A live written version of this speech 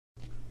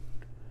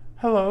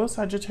Hello,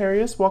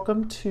 Sagittarius.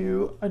 Welcome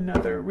to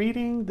another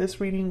reading.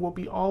 This reading will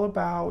be all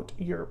about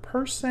your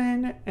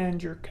person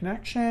and your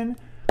connection,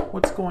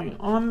 what's going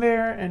on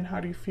there, and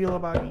how do you feel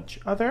about each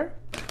other.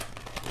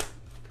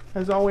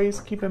 As always,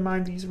 keep in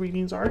mind these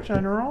readings are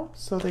general,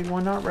 so they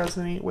will not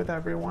resonate with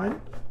everyone.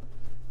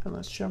 And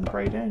let's jump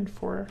right in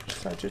for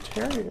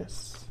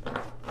Sagittarius.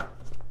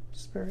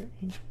 Spirit,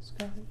 angels,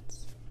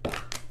 guides.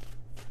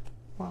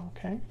 Wow,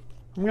 okay.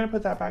 I'm going to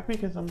put that back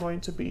because I'm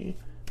going to be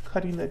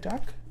cutting the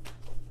deck.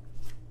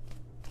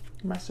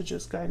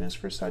 Messages, guidance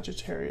for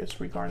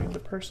Sagittarius regarding the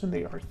person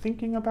they are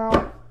thinking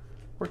about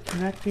or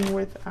connecting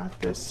with at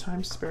this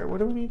time. Spirit, what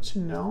do we need to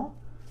know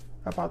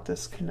about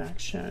this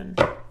connection?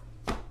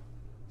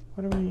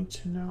 What do we need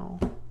to know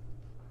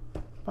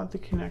about the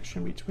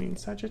connection between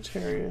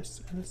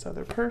Sagittarius and this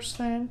other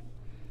person?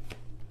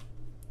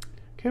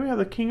 Okay, we have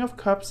the King of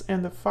Cups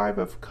and the Five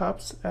of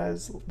Cups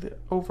as the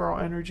overall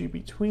energy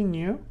between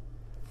you.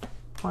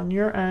 On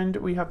your end,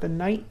 we have the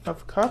Knight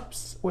of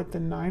Cups with the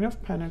Nine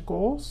of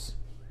Pentacles.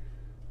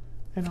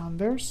 And on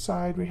their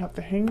side, we have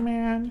the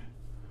Hangman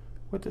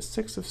with the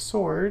Six of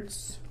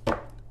Swords.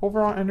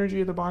 Overall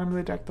energy at the bottom of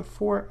the deck, the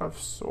Four of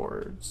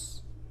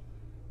Swords.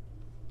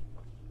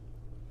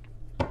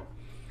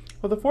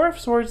 Well, the Four of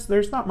Swords,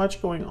 there's not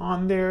much going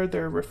on there.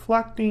 They're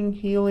reflecting,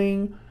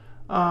 healing.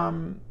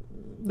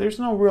 There's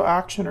no real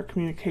action or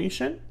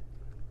communication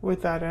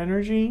with that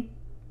energy.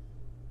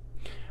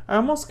 I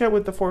almost get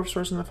with the Four of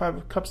Swords and the Five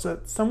of Cups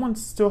that someone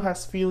still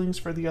has feelings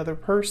for the other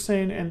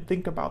person and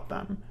think about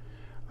them.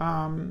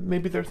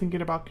 Maybe they're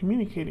thinking about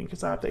communicating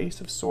because I have the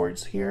Ace of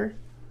Swords here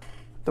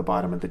at the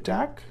bottom of the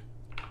deck.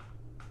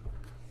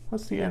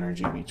 What's the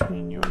energy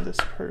between you and this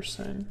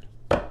person?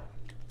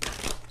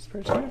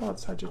 Spirit, tell me about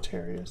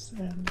Sagittarius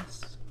and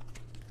this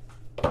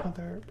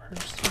other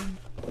person.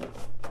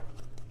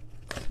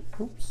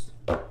 Oops.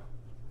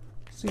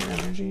 What's the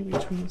energy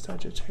between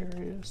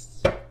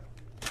Sagittarius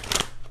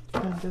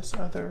and this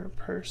other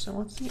person?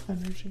 What's the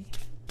energy?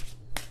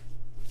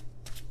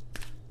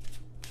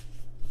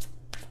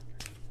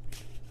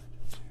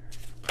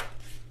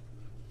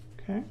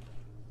 Okay.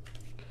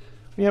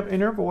 We have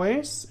inner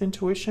voice,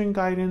 intuition,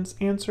 guidance,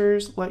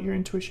 answers. Let your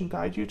intuition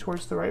guide you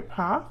towards the right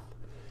path,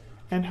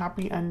 and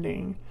happy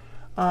ending.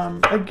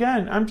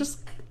 Again,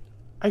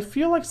 I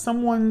feel like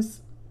someone's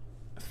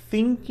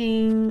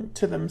thinking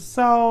to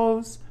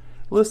themselves,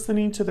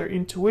 listening to their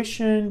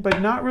intuition,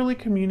 but not really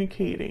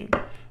communicating.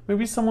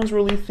 Maybe someone's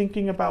really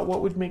thinking about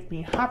what would make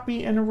me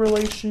happy in a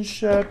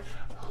relationship,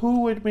 who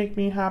would make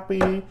me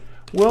happy,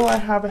 will I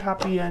have a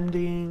happy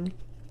ending?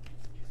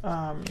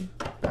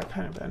 That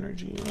kind of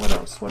energy. What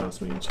else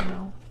we need to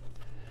know?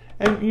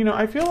 And you know,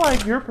 I feel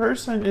like your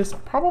person is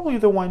probably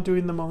the one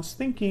doing the most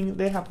thinking.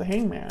 They have the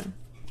Hangman.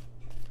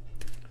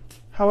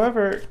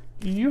 However,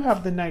 you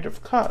have the Knight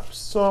of Cups,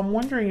 so I'm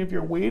wondering if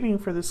you're waiting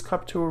for this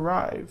cup to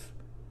arrive,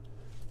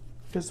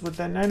 because with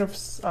the Nine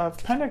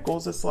of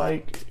Pentacles, it's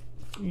like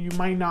you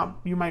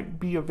might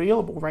be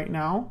available right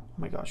now. Oh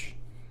my gosh,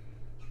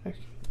 I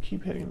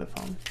keep hitting the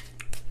phone.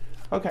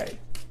 Okay.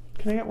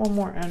 Can I get one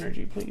more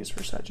energy, please,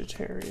 for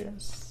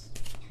Sagittarius?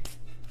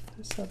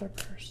 This other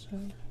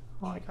person.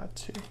 Oh, I got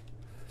two.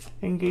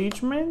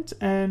 Engagement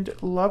and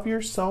love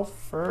yourself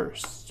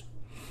first.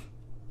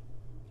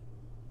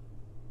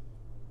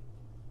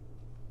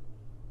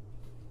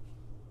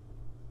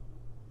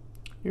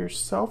 Your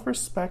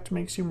self-respect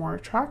makes you more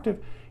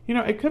attractive. You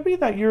know, it could be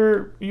that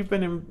you've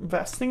been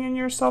investing in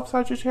yourself,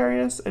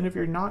 Sagittarius, and if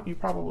you're not, you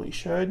probably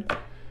should.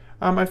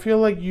 I feel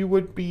like you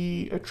would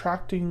be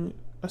attracting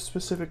a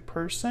specific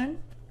person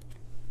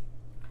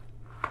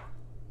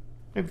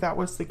if that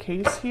was the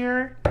case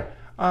here,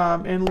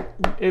 and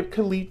it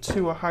could lead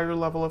to a higher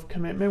level of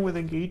commitment with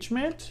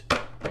engagement.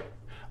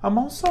 I'm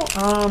also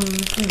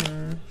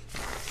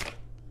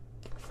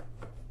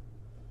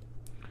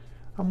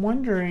I'm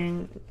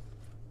wondering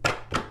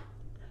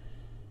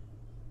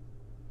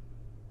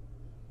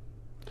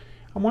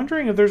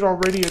if there's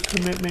already a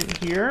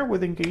commitment here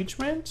with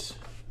engagement,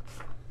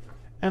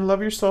 and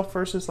love yourself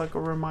first is like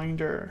a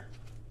reminder.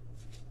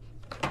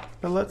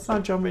 But let's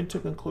not jump into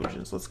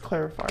conclusions. Let's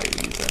clarify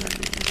these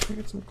energies. Can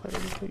we get some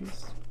clarity,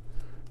 please?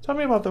 Tell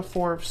me about the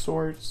Four of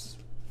Swords.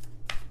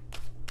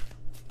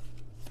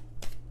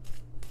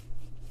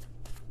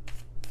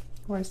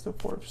 Why is the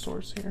Four of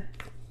Swords here?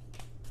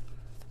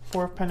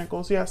 Four of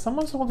Pentacles. Yeah,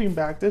 someone's holding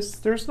back.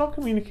 There's no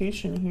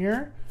communication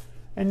here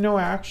and no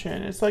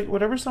action. It's like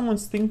whatever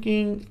someone's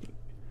thinking,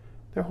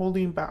 they're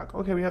holding back.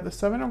 Okay, we have the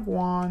Seven of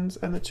Wands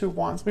and the Two of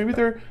Wands. Maybe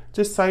they're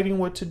deciding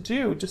what to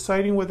do,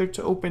 deciding whether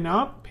to open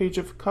up. Page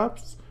of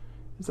Cups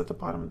is at the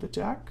bottom of the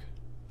deck.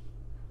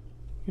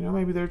 You know,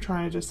 maybe they're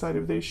trying to decide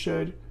if they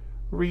should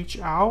reach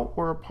out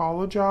or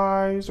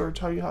apologize or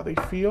tell you how they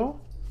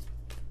feel.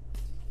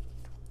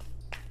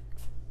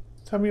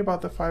 Tell me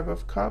about the Five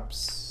of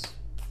Cups.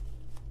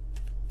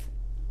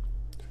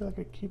 I feel like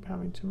I keep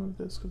having to move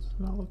this because it's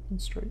not looking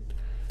straight.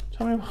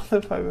 Tell me about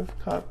the Five of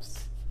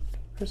Cups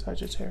for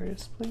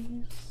Sagittarius,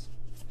 please.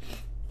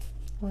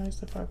 Why is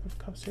the Five of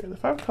Cups here? The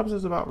Five of Cups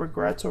is about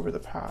regrets over the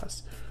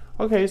past.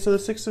 Okay, so the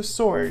Six of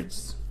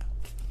Swords.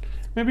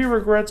 Maybe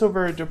regrets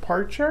over a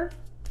departure.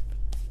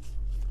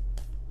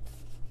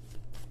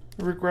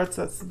 Regrets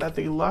that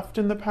they left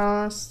in the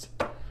past.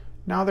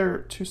 Now they're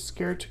too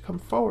scared to come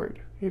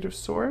forward. Eight of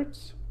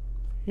Swords.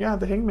 Yeah,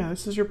 the Hangman.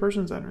 This is your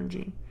person's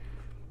energy.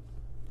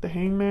 The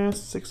Hangman,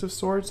 Six of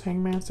Swords,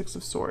 Hangman, Six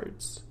of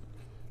Swords.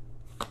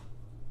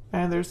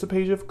 And there's the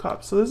Page of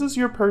Cups. So this is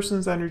your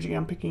person's energy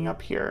I'm picking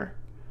up here.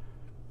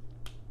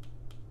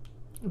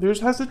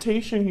 There's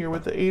hesitation here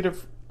with the Eight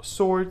of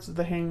Swords,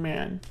 the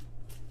Hangman.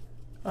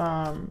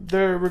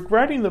 They're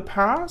regretting the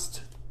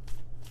past.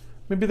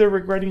 Maybe they're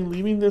regretting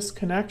leaving this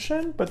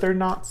connection, but they're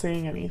not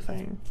saying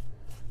anything.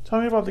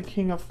 Tell me about the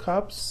King of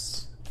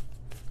Cups.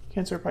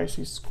 Cancer,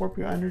 Pisces,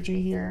 Scorpio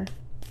energy here.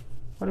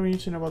 What do we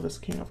need to know about this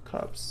King of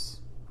Cups?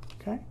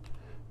 Okay.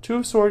 Two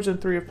of Swords and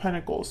Three of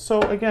Pentacles.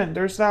 So again,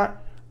 there's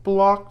that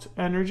blocked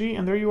energy,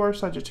 and there you are,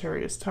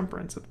 Sagittarius,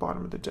 Temperance at the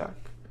bottom of the deck.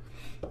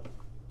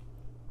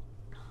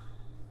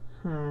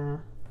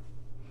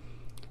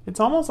 It's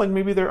almost like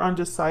maybe they're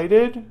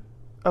undecided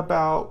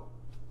about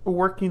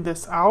working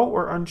this out,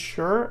 or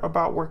unsure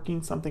about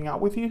working something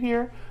out with you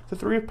here. The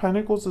Three of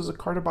Pentacles is a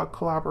card about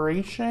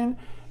collaboration,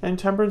 and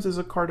Temperance is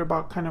a card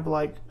about kind of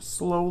like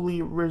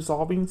slowly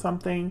resolving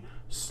something,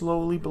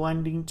 slowly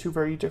blending two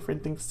very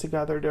different things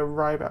together to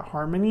arrive at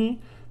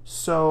harmony.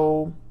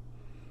 So,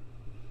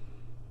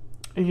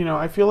 you know,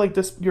 I feel like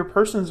your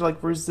person's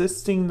like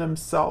resisting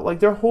themselves, like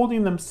they're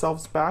holding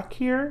themselves back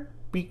here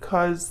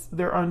because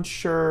they're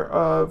unsure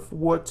of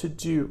what to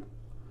do.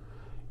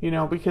 You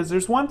know, because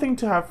there's one thing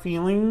to have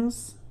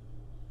feelings,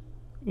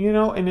 you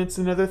know, and it's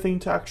another thing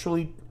to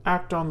actually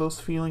act on those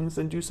feelings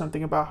and do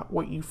something about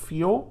what you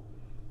feel.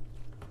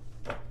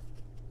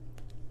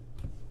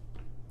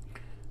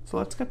 So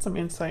let's get some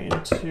insight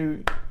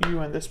into you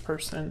and this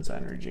person's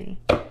energy.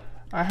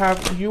 I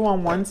have you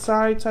on one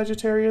side,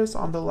 Sagittarius,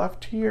 on the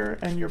left here,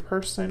 and your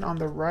person on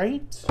the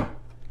right.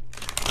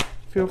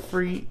 Feel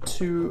free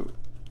to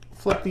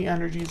flip the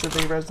energies if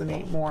they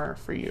resonate more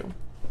for you.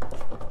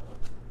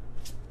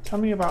 Tell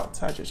me about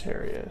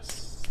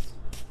Sagittarius.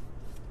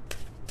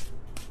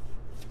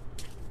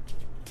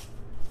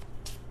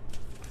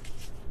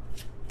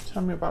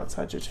 Tell me about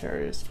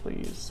Sagittarius,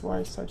 please. Why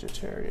is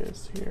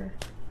Sagittarius here?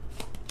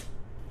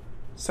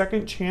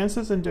 Second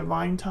chances and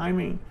divine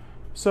timing.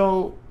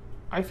 So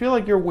I feel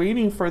like you're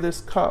waiting for this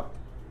cup.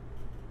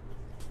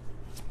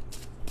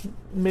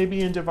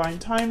 Maybe in divine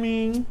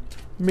timing.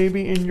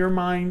 Maybe in your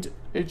mind,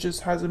 it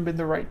just hasn't been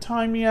the right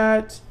time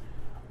yet.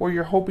 Or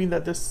you're hoping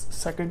that this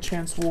second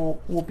chance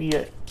will be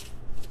it.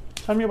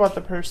 Tell me about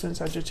the person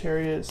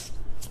Sagittarius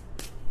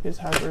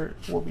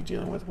will be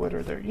dealing with. What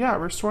are they? Yeah,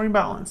 restoring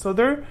balance. So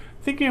they're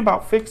thinking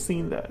about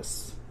fixing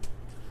this,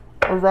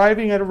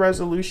 arriving at a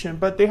resolution,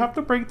 but they have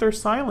to break their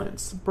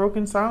silence.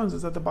 Broken silence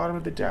is at the bottom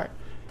of the deck.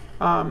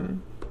 I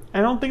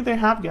don't think they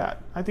have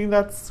yet. I think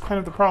that's kind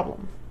of the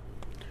problem.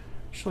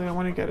 Actually, I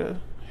want to get a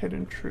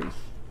hidden truth.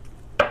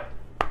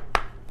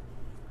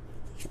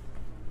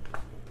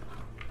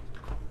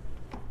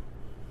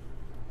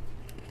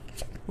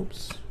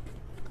 Oops.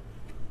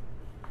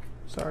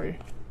 Sorry.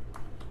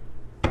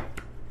 Oh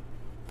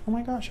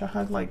my gosh, I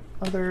had like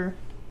other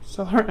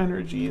stellar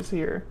energies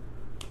here.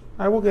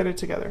 I will get it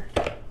together.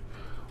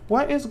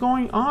 What is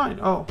going on?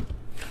 Oh.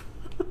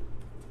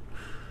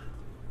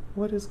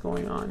 What is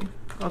going on?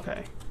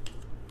 Okay.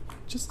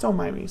 Just don't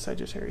mind me,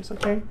 Sagittarius,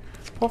 okay?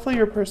 Hopefully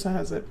your person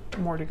has it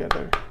more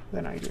together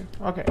than I do.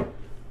 Okay.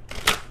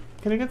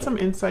 Can I get some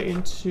insight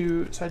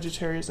into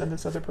Sagittarius and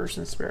this other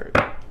person's spirit?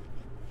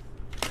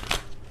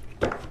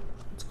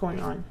 Going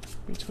on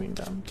between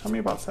them. Tell me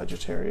about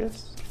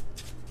Sagittarius.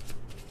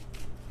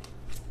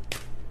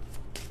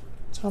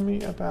 Tell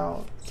me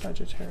about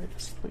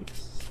Sagittarius,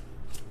 please.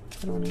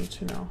 What do we need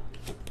to know?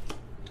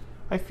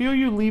 I feel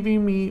you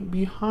leaving me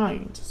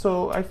behind.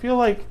 So I feel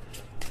like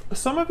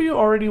some of you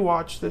already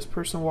watched this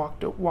person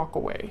walk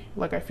away.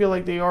 Like I feel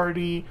like they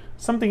already,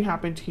 something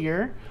happened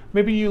here.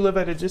 Maybe you live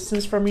at a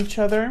distance from each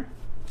other.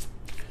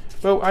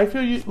 But I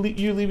feel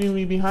you leaving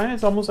me behind.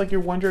 It's almost like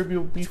you're wondering if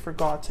you'll be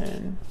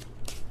forgotten.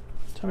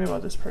 Tell me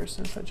about this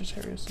person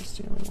Sagittarius is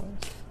dealing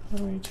with. What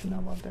do we need to know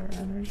about their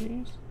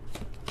energies?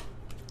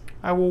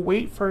 I will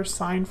wait for a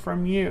sign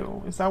from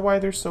you. Is that why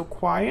they're so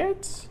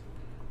quiet?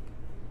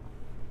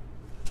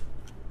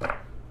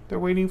 They're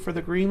waiting for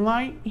the green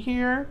light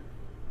here.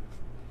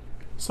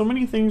 So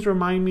many things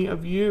remind me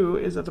of you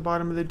is at the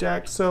bottom of the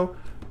deck. So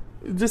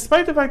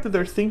despite the fact that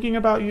they're thinking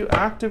about you,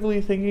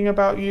 actively thinking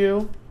about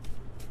you,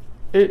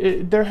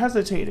 they're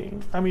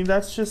hesitating. I mean,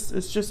 it's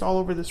just all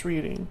over this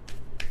reading.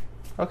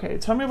 Okay,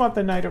 tell me about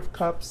the Knight of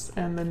Cups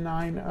and the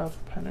Nine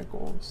of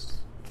Pentacles.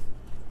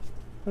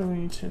 What do we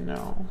need to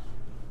know?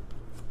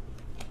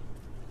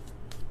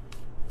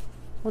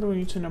 What do we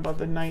need to know about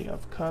the Knight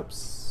of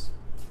Cups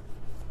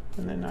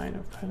and the Nine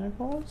of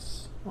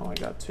Pentacles? Oh, I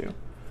got two.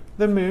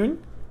 The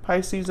Moon,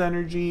 Pisces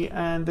energy,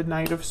 and the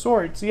Knight of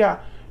Swords. Yeah,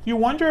 you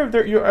wonder if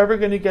you're ever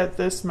going to get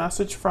this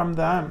message from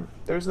them.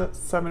 There's that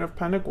Seven of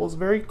Pentacles,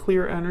 very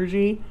clear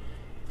energy.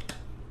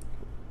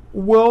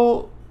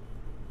 Will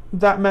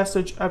that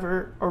message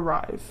ever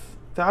arrive?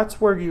 That's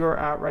where you're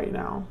at right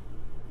now.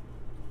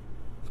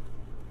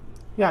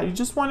 Yeah, you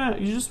just want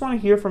to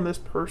hear from this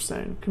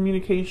person.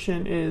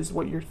 Communication is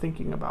what you're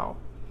thinking about.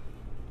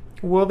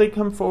 Will they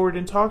come forward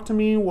and talk to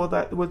me? Will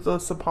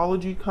this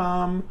apology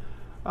come?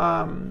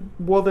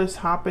 Will this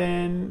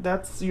happen?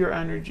 That's your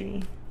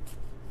energy.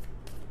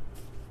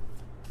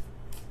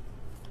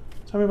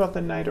 Tell me about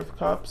the Knight of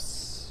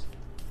Cups.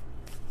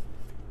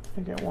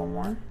 I get one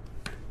more.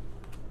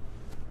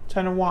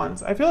 Ten of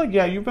Wands. I feel like,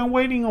 yeah, you've been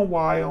waiting a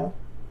while.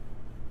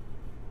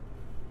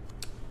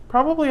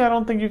 Probably, I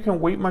don't think you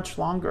can wait much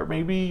longer.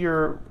 Maybe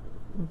you're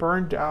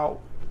burned out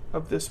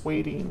of this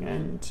waiting,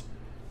 and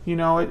you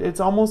know,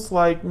 it's almost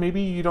like maybe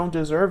you don't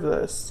deserve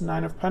this.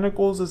 Nine of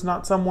Pentacles is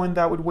not someone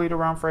that would wait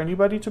around for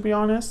anybody, to be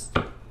honest.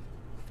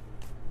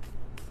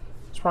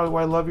 It's probably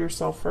why Love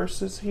Yourself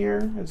First is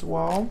here as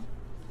well.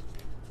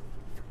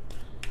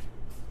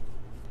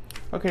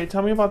 Okay,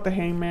 tell me about the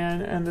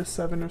Hangman and the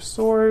Seven of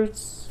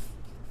Swords.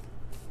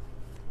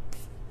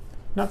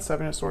 Not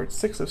Seven of Swords,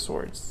 Six of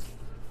Swords.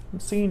 I'm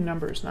seeing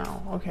numbers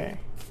now. Okay.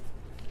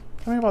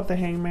 Tell me about the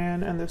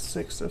Hangman and the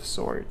Six of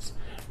Swords.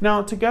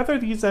 Now, together,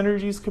 these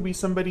energies could be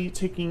somebody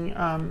taking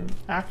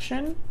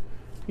action.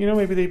 You know,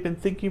 maybe they've been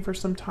thinking for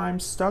some time,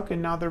 stuck,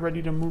 and now they're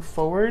ready to move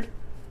forward.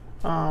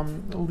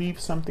 Leave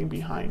something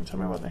behind. Tell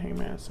me about the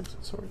Hangman and Six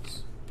of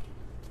Swords.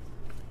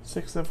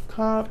 Six of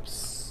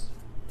Cups.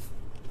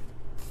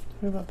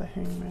 Tell me about the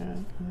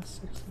Hangman and the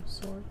Six of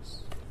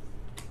Swords.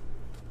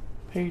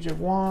 Page of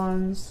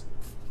Wands.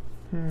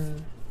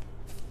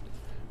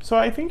 So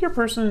I think your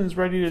person is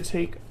ready to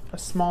take a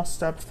small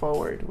step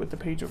forward with the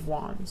Page of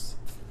Wands.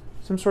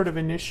 Some sort of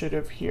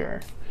initiative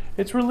here.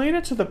 It's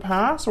related to the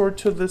past or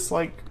to this,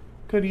 like,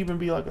 could even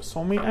be like a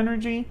soulmate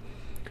energy.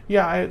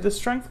 Yeah, the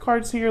Strength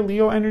cards here,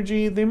 Leo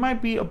energy, they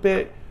might be a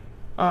bit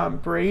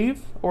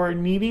brave or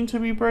needing to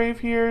be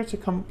brave here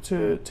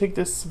to take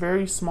this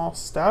very small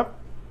step.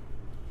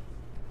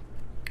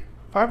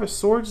 Five of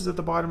Swords is at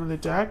the bottom of the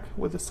deck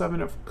with the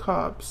Seven of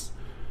Cups.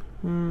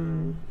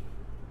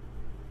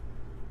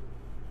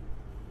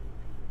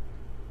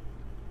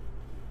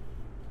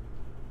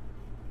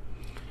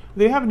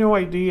 They have no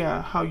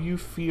idea how you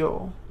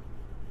feel,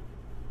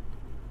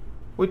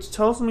 which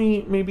tells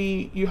me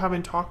maybe you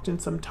haven't talked in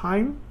some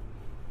time.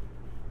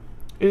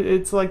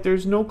 It's like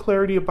there's no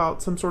clarity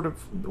about some sort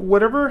of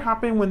whatever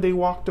happened when they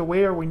walked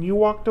away or when you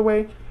walked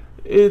away.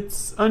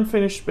 It's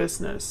unfinished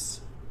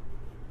business.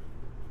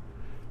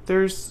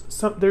 There's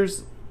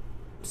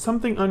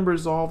something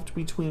unresolved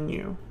between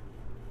you.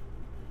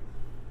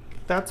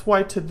 That's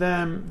why to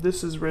them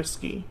this is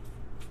risky.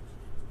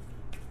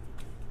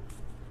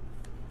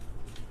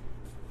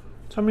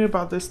 Tell me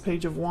about this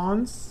Page of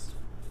Wands.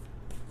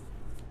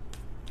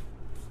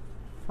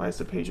 Why is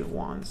the Page of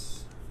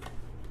Wands?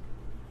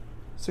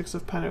 Six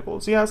of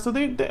Pentacles. Yeah, so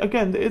they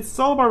again, it's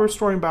all about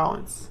restoring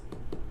balance.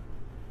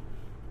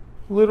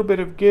 A little bit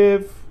of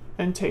give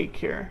and take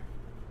here.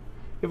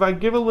 If I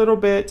give a little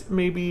bit,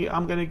 maybe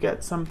I'm going to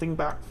get something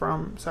back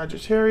from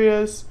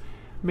Sagittarius.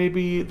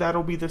 Maybe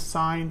that'll be the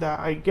sign that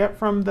I get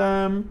from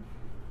them.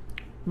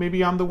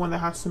 Maybe I'm the one that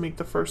has to make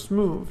the first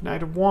move.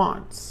 Knight of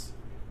Wands.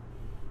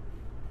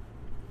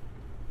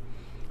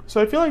 So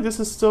I feel like this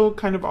is still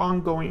kind of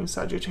ongoing,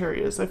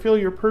 Sagittarius. I feel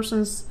your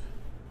person's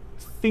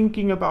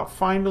thinking about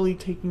finally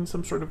taking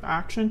some sort of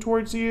action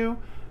towards you,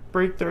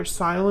 break their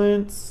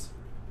silence,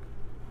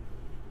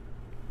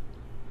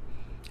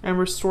 and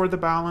restore the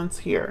balance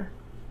here.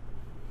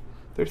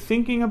 They're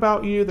thinking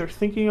about you. They're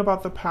thinking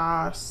about the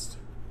past.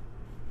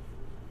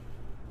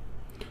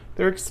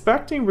 They're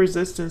expecting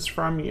resistance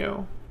from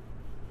you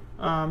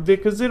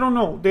because they don't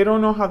know. They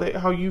don't know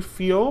how you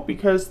feel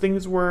because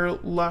things were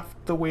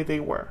left the way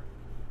they were.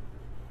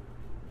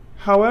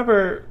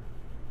 However,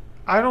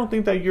 I don't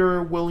think that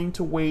you're willing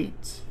to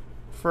wait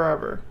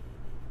forever.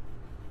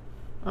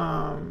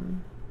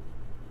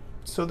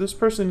 So this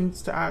person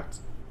needs to act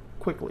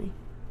quickly.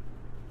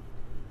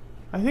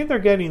 I think they're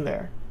getting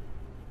there.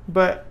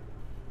 But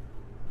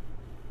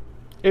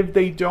if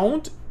they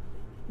don't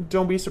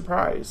be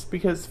surprised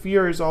because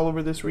fear is all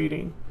over this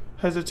reading.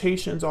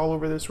 Hesitation's all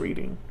over this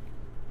reading.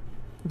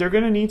 They're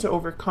going to need to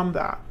overcome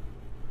that.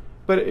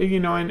 But, you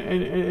know, and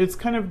it's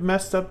kind of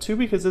messed up too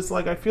because it's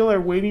like I feel they're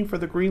waiting for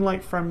the green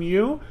light from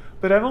you,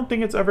 but I don't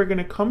think it's ever going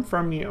to come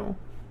from you.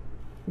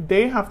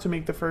 They have to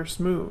make the first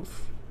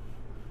move.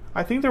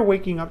 I think they're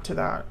waking up to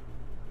that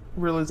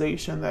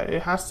realization that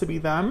it has to be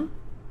them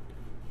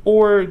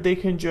or they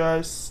can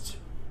just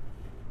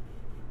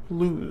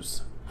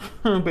lose,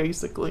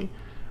 basically.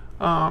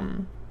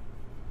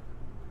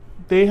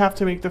 They have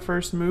to make the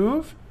first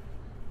move.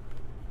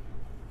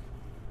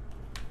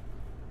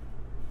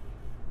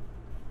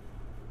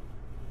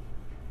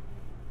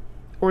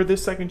 Or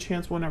this second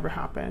chance will never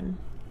happen.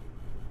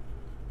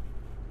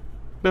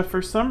 But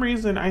for some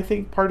reason, I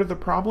think part of the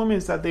problem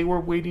is that they were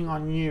waiting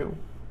on you.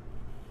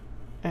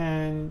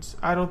 And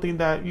I don't think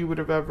that you would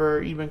have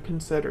ever even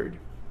considered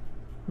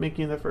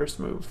making the first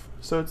move.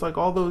 So it's like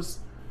all those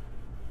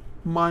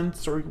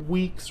months or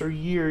weeks or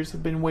years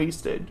have been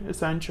wasted,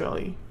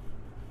 essentially.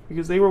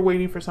 Because they were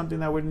waiting for something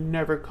that would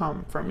never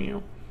come from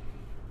you.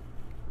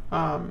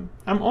 I'm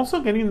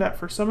also getting that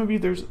for some of you,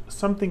 there's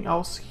something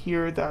else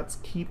here that's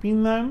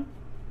keeping them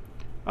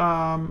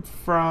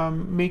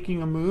from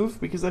making a move,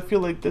 because I feel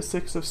like the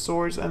Six of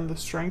Swords and the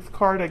Strength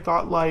card, I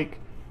got like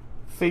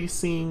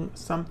facing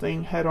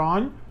something head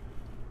on.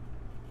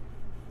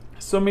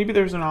 So maybe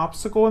there's an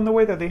obstacle in the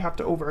way that they have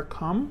to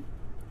overcome.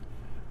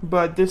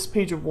 But this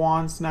Page of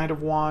Wands, Knight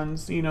of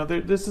Wands, you know,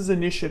 this is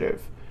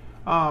initiative.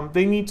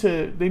 They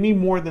need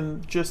more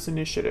than just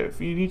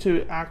initiative. You need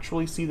to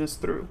actually see this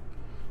through.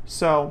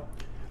 So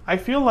I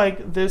feel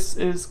like this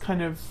is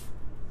kind of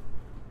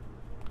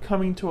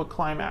coming to a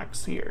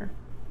climax here.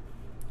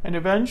 And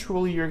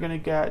eventually you're going to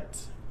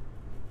get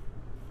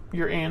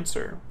your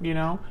answer, you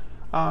know?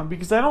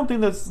 Because I don't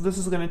think this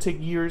is going to take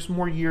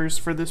more years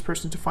for this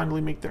person to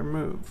finally make their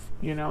move,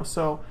 you know?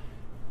 So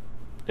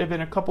if in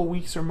a couple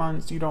weeks or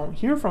months you don't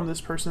hear from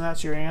this person,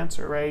 that's your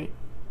answer, right?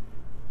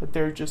 That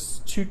they're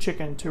just too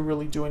chicken to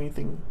really do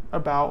anything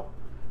about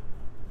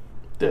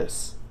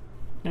this.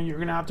 And you're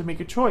going to have to make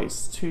a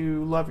choice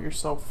to love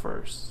yourself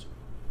first.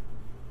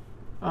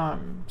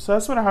 So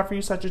that's what I have for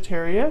you,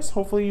 Sagittarius.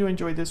 Hopefully you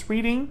enjoyed this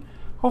reading.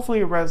 Hopefully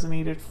it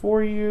resonated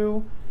for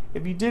you.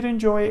 If you did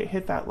enjoy it,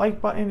 hit that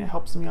like button. It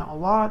helps me out a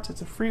lot.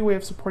 It's a free way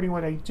of supporting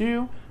what I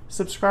do.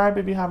 Subscribe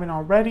if you haven't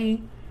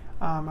already.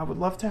 I would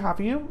love to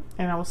have you.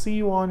 And I will see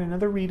you all in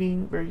another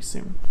reading very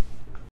soon.